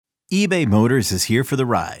eBay Motors is here for the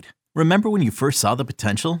ride. Remember when you first saw the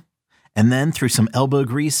potential? And then through some elbow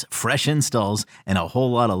grease, fresh installs, and a whole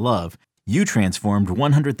lot of love, you transformed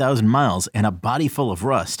 100,000 miles and a body full of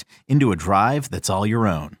rust into a drive that's all your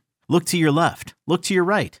own. Look to your left. Look to your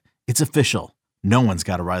right. It's official. No one's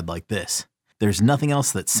got a ride like this. There's nothing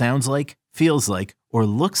else that sounds like, feels like, or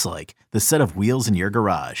looks like the set of wheels in your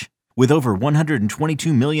garage. With over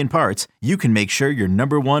 122 million parts, you can make sure your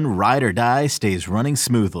number one ride or die stays running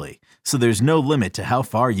smoothly. So there's no limit to how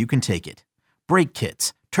far you can take it. Brake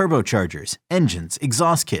kits, turbochargers, engines,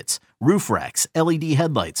 exhaust kits, roof racks, LED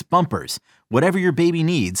headlights, bumpers, whatever your baby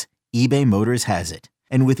needs, eBay Motors has it.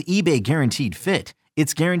 And with eBay Guaranteed Fit,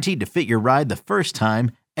 it's guaranteed to fit your ride the first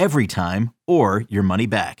time, every time, or your money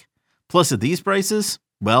back. Plus at these prices,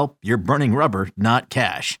 well, you're burning rubber, not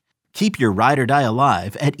cash. Keep your ride or die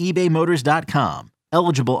alive at ebaymotors.com.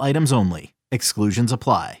 Eligible items only. Exclusions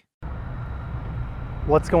apply.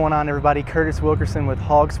 What's going on, everybody? Curtis Wilkerson with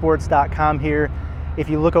hogsports.com here. If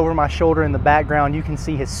you look over my shoulder in the background, you can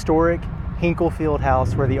see historic Hinkle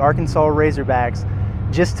Fieldhouse, where the Arkansas Razorbacks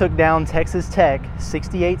just took down Texas Tech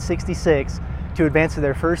 68-66 to advance to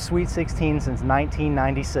their first Sweet 16 since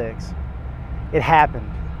 1996. It happened,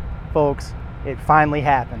 folks. It finally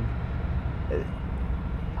happened.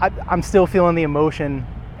 I'm still feeling the emotion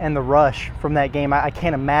and the rush from that game. I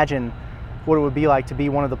can't imagine what it would be like to be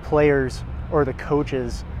one of the players or the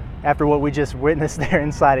coaches after what we just witnessed there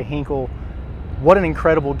inside of Hinkle. What an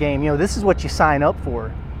incredible game. You know, this is what you sign up for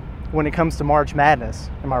when it comes to March Madness.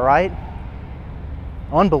 Am I right?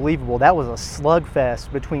 Unbelievable. That was a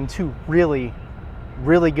slugfest between two really,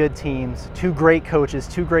 really good teams, two great coaches,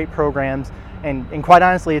 two great programs. And quite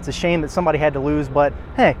honestly, it's a shame that somebody had to lose, but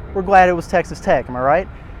hey, we're glad it was Texas Tech. Am I right?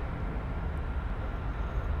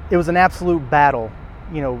 It was an absolute battle.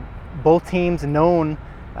 You know, both teams known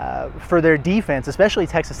for their defense, especially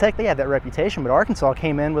Texas Tech. They had that reputation, but Arkansas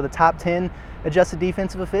came in with a top 10 adjusted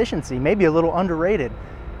defensive efficiency, maybe a little underrated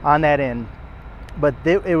on that end. But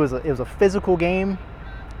it was a physical game.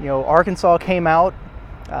 You know, Arkansas came out,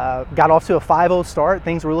 got off to a 5-0 start.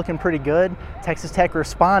 Things were looking pretty good. Texas Tech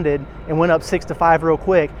responded and went up 6-5 real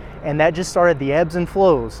quick, and that just started the ebbs and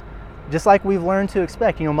flows, just like we've learned to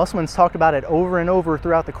expect. You know, Musselman's talked about it over and over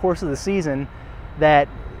throughout the course of the season, that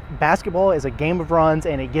basketball is a game of runs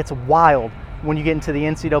and it gets wild when you get into the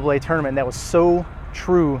NCAA tournament. That was so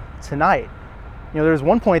true tonight. You know, there was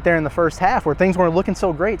one point there in the first half where things weren't looking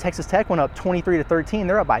so great. Texas Tech went up 23-13.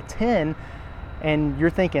 They're up by 10. And you're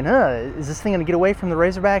thinking, is this thing going to get away from the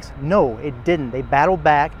Razorbacks? No, it didn't. They battled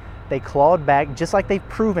back. They clawed back, just like they've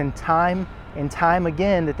proven time and time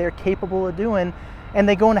again that they're capable of doing. And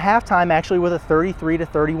they go into halftime actually with a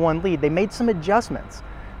 33-31 lead. They made some adjustments.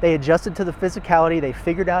 They adjusted to the physicality. They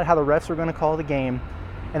figured out how the refs were going to call the game.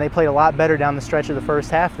 And they played a lot better down the stretch of the first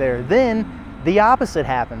half there. Then the opposite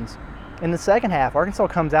happens. In the second half, Arkansas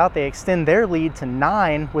comes out. They extend their lead to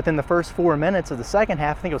 9 within the first 4 minutes of the second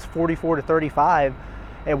half. I think it was 44-35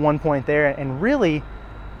 at one point there. And really,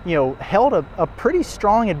 you know, held a pretty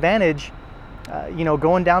strong advantage, you know,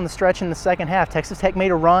 going down the stretch in the second half. Texas Tech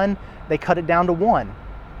made a run. They cut it down to 1.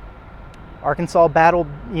 Arkansas battled,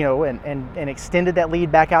 you know, and extended that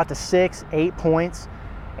lead back out to 6, 8 points.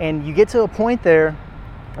 And you get to a point there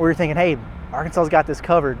where you're thinking, hey, Arkansas's got this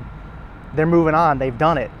covered. They're moving on. They've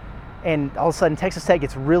done it. And all of a sudden, Texas Tech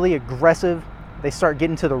gets really aggressive. They start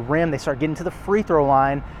getting to the rim. They start getting to the free throw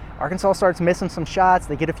line. Arkansas starts missing some shots.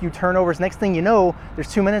 They get a few turnovers. Next thing you know,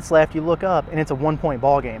 there's 2 minutes left. You look up, and it's a 1-point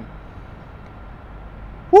ball game.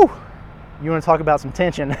 Whew. You want to talk about some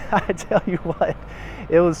tension? I tell you what,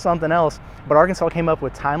 it was something else. But Arkansas came up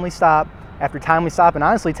with timely stop after timely stop. And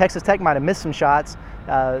honestly, Texas Tech might have missed some shots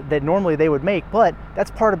that normally they would make. But that's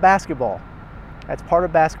part of basketball. That's part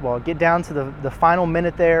of basketball. Get down to the final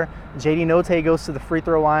minute there. J.D. Notae goes to the free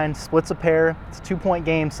throw line, splits a pair. It's a 2-point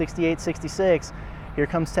game, 68-66. Here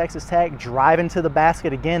comes Texas Tech driving to the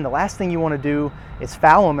basket again. The last thing you want to do is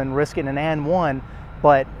foul them and risk it an and one.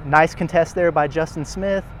 But nice contest there by Justin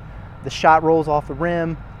Smith. The shot rolls off the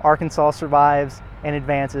rim. Arkansas survives and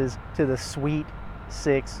advances to the Sweet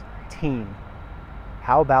 16.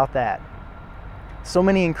 How about that? So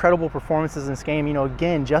many incredible performances in this game. You know,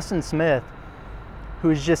 again, Justin Smith,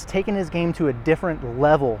 who's just taken his game to a different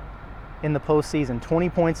level in the postseason. 20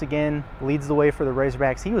 points again, leads the way for the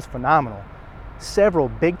Razorbacks. He was phenomenal. Several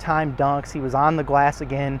big-time dunks. He was on the glass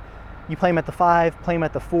again. You play him at the 5, play him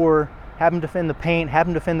at the 4, have him defend the paint, have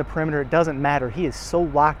him defend the perimeter. It doesn't matter. He is so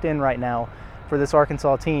locked in right now for this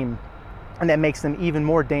Arkansas team, and that makes them even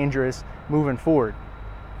more dangerous moving forward.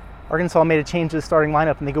 Arkansas made a change to the starting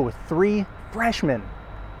lineup, and they go with 3 freshmen.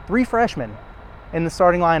 in the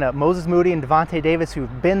starting lineup. Moses Moody and Devontae Davis,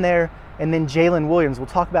 who've been there, and then Jalen Williams. We'll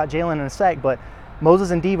talk about Jalen in a sec, but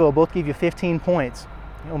Moses and Devo both give you 15 points.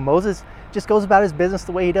 Moses just goes about his business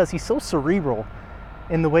the way he does. He's so cerebral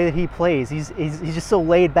in the way that he plays. He's just so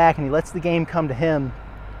laid back, and he lets the game come to him,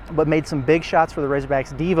 but made some big shots for the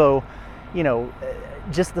Razorbacks. Devo,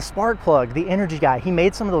 just the spark plug, the energy guy. He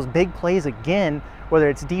made some of those big plays again, whether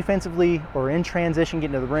it's defensively or in transition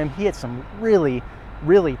getting to the rim. He had some really,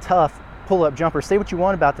 really tough pull-up jumpers. Say what you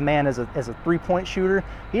want about the man as a three-point shooter.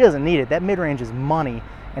 He doesn't need it. That mid-range is money,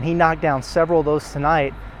 and he knocked down several of those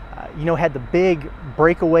tonight. Had the big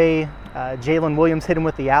breakaway. Jalen Williams hit him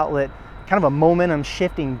with the outlet. Kind of a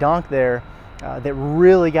momentum-shifting dunk there that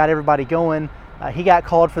really got everybody going. He got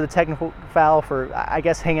called for the technical foul for, I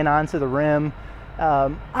guess, hanging on to the rim.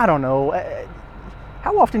 I don't know.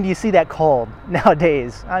 How often do you see that called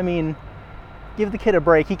nowadays? I mean, give the kid a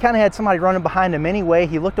break. He kind of had somebody running behind him anyway.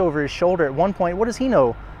 He looked over his shoulder at one point. What does he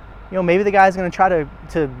know? Maybe the guy's going to try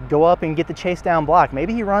to go up and get the chase down block.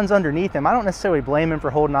 Maybe he runs underneath him. I don't necessarily blame him for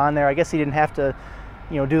holding on there. I guess he didn't have to,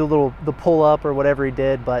 do the pull up or whatever he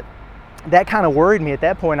did. But that kind of worried me at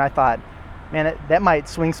that point. I thought, man, that might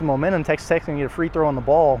swing some momentum. Texas Tech's going to get a free throw on the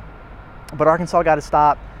ball. But Arkansas got to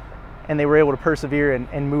stop, and they were able to persevere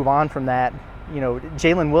and move on from that.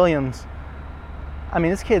 Jalen Williams, I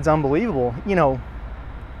mean, this kid's unbelievable.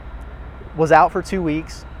 Was out for 2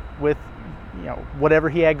 weeks with, whatever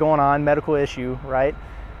he had going on, medical issue, right?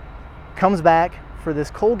 Comes back for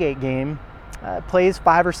this Colgate game, plays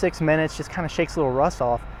 5 or 6 minutes, just kind of shakes a little rust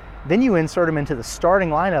off. Then you insert him into the starting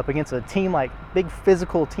lineup against a big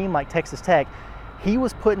physical team like Texas Tech. He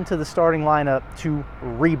was put into the starting lineup to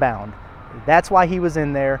rebound. That's why he was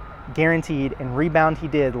in there, guaranteed, and rebound he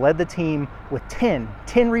did. Led the team with 10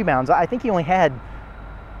 rebounds. I think he only had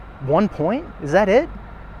 1 point. Is that it?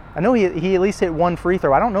 I know he at least hit one free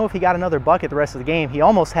throw. I don't know if he got another bucket the rest of the game. He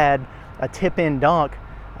almost had a tip-in dunk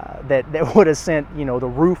that would have sent the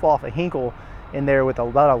roof off of Hinkle in there with a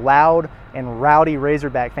lot of loud and rowdy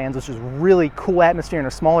Razorback fans, which is really cool atmosphere in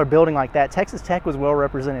a smaller building like that. Texas Tech was well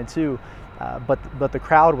represented too, but the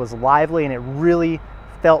crowd was lively, and it really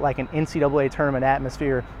felt like an NCAA tournament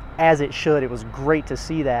atmosphere, as it should. It was great to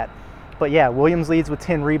see that. But yeah, Williams leads with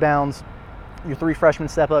 10 rebounds. Your 3 freshmen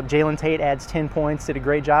step up. Jalen Tate adds 10 points, did a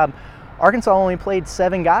great job. Arkansas only played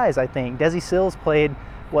 7 guys, I think. Desi Sills played,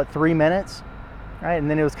 3 minutes? Right, and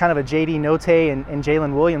then it was kind of a J.D. Note and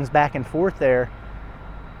Jalen Williams back and forth there.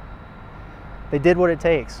 They did what it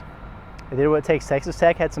takes. Texas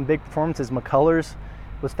Tech had some big performances. McCullers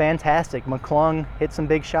was fantastic. McClung hit some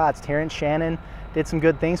big shots. Terrence Shannon did some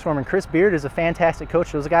good things for him. And Chris Beard is a fantastic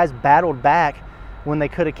coach. Those guys battled back when they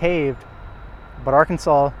could have caved. But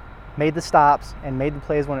Arkansas made the stops and made the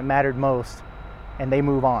plays when it mattered most, and they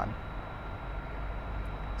move on.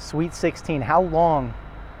 Sweet 16. How long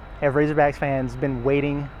have Razorbacks fans been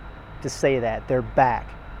waiting to say that? They're back.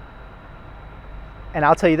 And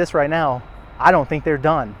I'll tell you this right now, I don't think they're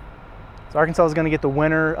done. So Arkansas is going to get the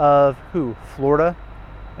winner of who? Florida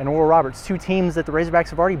and Oral Roberts, 2 teams that the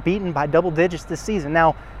Razorbacks have already beaten by double digits this season.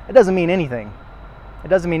 Now, it doesn't mean anything.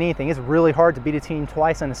 It's really hard to beat a team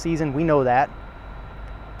twice in a season. We know that.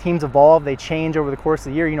 Teams evolve, they change over the course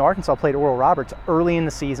of the year. Arkansas played Oral Roberts early in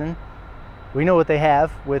the season. We know what they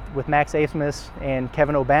have with Max Abmas and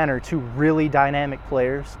Kevin O'Banner, 2 really dynamic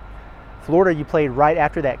players. Florida, you played right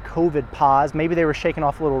after that COVID pause. Maybe they were shaking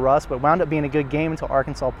off a little rust, but wound up being a good game until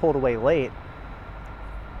Arkansas pulled away late.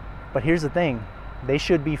 But here's the thing. They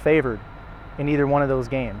should be favored in either one of those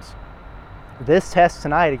games. This test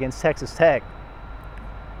tonight against Texas Tech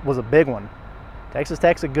was a big one. Texas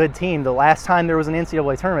Tech's a good team. The last time there was an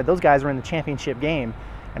NCAA tournament, those guys were in the championship game,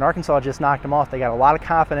 and Arkansas just knocked them off. They got a lot of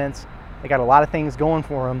confidence. They got a lot of things going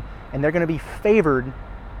for them, and they're going to be favored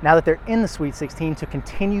now that they're in the Sweet 16 to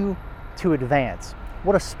continue to advance.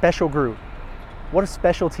 What a special group. What a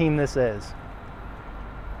special team this is.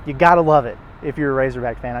 You got to love it if you're a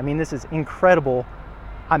Razorback fan. I mean, this is incredible.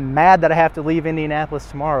 I'm mad that I have to leave Indianapolis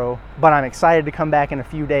tomorrow, but I'm excited to come back in a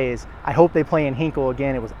few days. I hope they play in Hinkle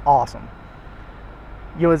again. It was awesome.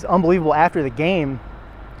 It was unbelievable. After the game,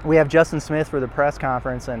 we have Justin Smith for the press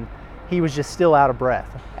conference, and he was just still out of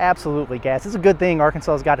breath. Absolutely gassed. It's a good thing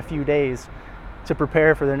Arkansas's got a few days to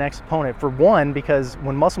prepare for their next opponent. For one, because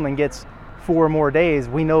when Musselman gets 4 more days,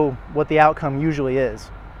 we know what the outcome usually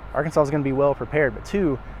is. Arkansas is going to be well prepared. But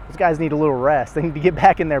 2, those guys need a little rest. They need to get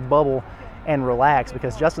back in their bubble and relax,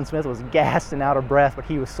 because Justin Smith was gassed and out of breath, but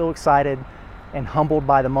he was so excited and humbled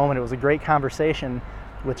by the moment. It was a great conversation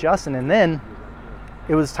with Justin. And then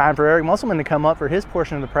it was time for Eric Musselman to come up for his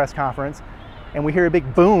portion of the press conference, and we hear a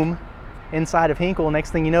big boom, inside of Hinkle.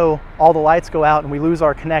 Next thing you know, all the lights go out and we lose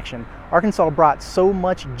our connection. Arkansas brought so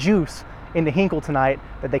much juice into Hinkle tonight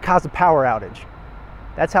that they caused a power outage.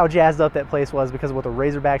 That's how jazzed up that place was because of what the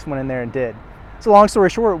Razorbacks went in there and did. So long story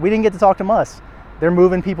short, we didn't get to talk to Muss. They're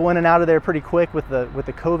moving people in and out of there pretty quick with the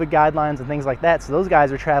COVID guidelines and things like that. So those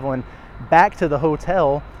guys are traveling back to the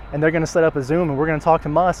hotel and they're going to set up a Zoom and we're going to talk to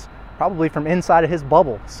Muss probably from inside of his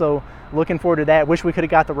bubble. So looking forward to that. Wish we could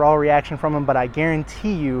have got the raw reaction from him, but I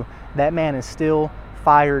guarantee you that man is still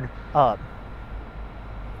fired up.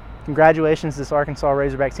 Congratulations to this Arkansas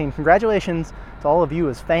Razorback team. Congratulations to all of you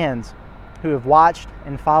as fans who have watched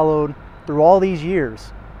and followed through all these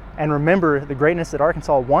years and remember the greatness that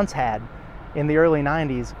Arkansas once had in the early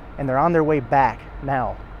 90s, and they're on their way back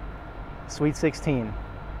now. Sweet 16.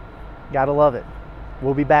 Gotta love it.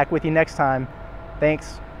 We'll be back with you next time.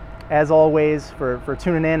 Thanks, as always, for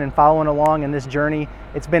tuning in and following along in this journey.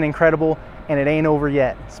 It's been incredible, and it ain't over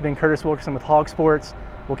yet. It's been Curtis Wilkerson with Hog Sports.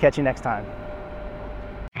 We'll catch you next time.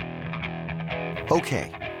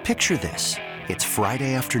 Okay, picture this. It's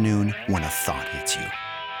Friday afternoon when a thought hits you.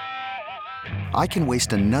 I can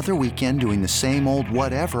waste another weekend doing the same old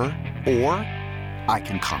whatever, or I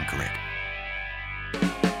can conquer it.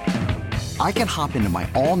 I can hop into my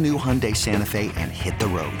all-new Hyundai Santa Fe and hit the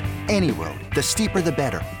road. Any road. The steeper, the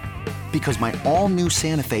better. Because my all-new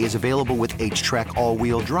Santa Fe is available with H-Track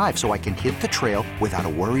all-wheel drive, so I can hit the trail without a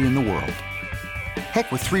worry in the world.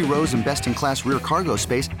 Heck, with 3 rows and best-in-class rear cargo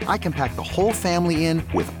space, I can pack the whole family in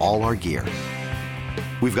with all our gear.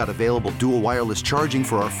 We've got available dual wireless charging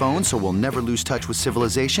for our phones, so we'll never lose touch with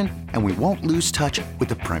civilization, and we won't lose touch with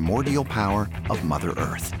the primordial power of Mother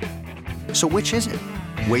Earth. So which is it?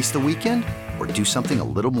 Waste the weekend or do something a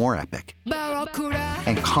little more epic?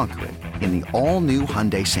 And conquer it in the all-new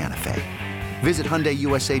Hyundai Santa Fe. Visit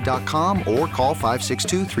HyundaiUSA.com or call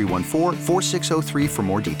 562-314-4603 for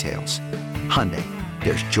more details. Hyundai,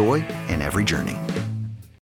 there's joy in every journey.